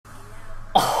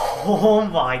Oh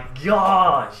my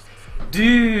gosh!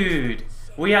 Dude!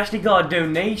 We actually got a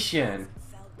donation!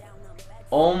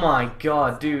 Oh my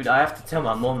god, dude, I have to tell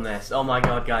my mum this. Oh my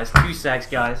god, guys. 2 secs,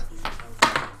 guys.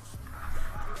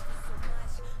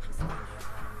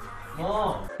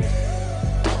 Mom!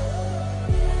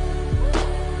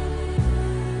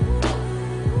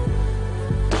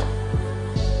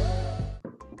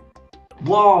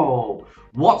 Whoa!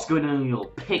 What's going on, you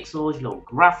little pixels, you little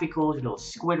graphicals, you little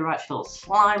squid rats, you little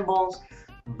slime balls?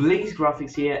 Bleez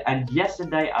Graphics here, and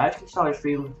yesterday I actually started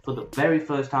streaming for the very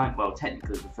first time. Well,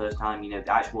 technically the first time, you know,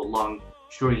 the actual long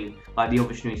stream. Like the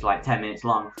other streams are like 10 minutes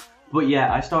long. But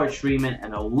yeah, I started streaming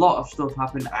and a lot of stuff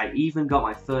happened. I even got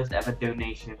my first ever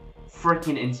donation.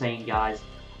 Freaking insane, guys.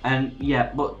 And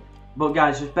yeah, but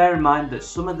guys, just bear in mind that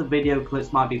some of the video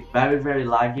clips might be very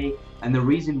laggy, and the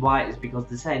reason why is because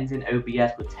the settings in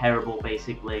OBS were terrible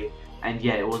basically, and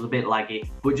yeah, it was a bit laggy,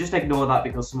 but just ignore that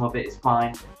because some of it is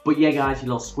fine. But yeah guys, you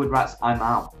little squid rats, I'm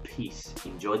out. Peace.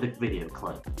 Enjoy the video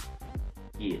clip.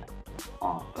 Yeah.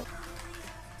 Oh,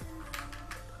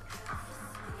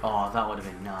 that would have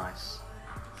been nice.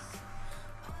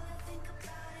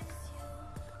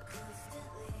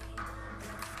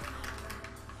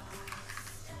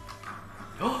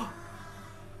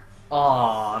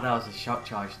 Oh, that was a shock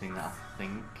charge thing, that I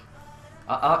think.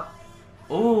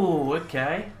 Oh,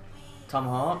 okay.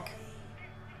 Tomahawk.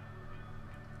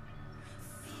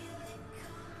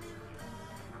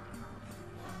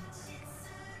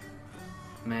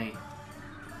 Me.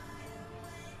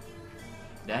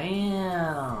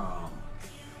 Damn.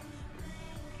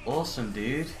 Awesome,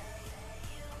 dude.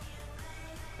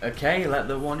 Okay, let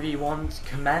the 1v1s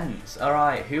commence.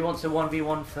 Alright, who wants to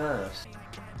 1v1 first?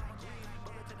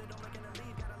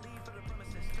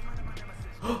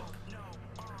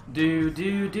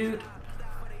 Dude.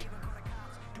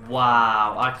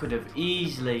 Wow, I could have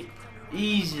easily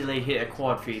hit a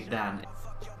quad feed then.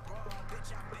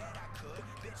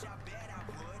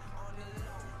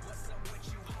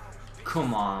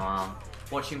 Come on,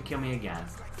 watch him kill me again.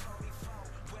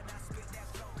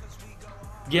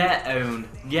 Get owned.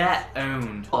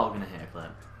 Oh, I'm gonna hit a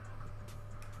clip.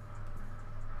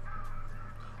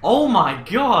 Oh my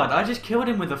god, I just killed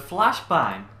him with a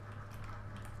flashbang.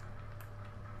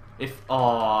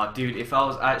 Dude, if I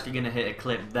was actually gonna hit a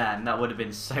clip then, that would have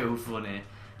been so funny.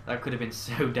 That could have been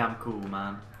so damn cool,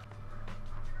 man.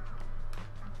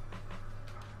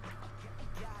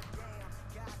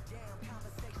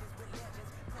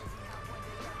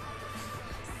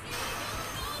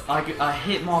 I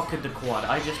hit marked the quad.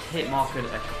 I just hit marked a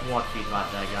quad feed right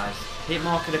there, guys. Hit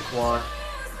marked a quad.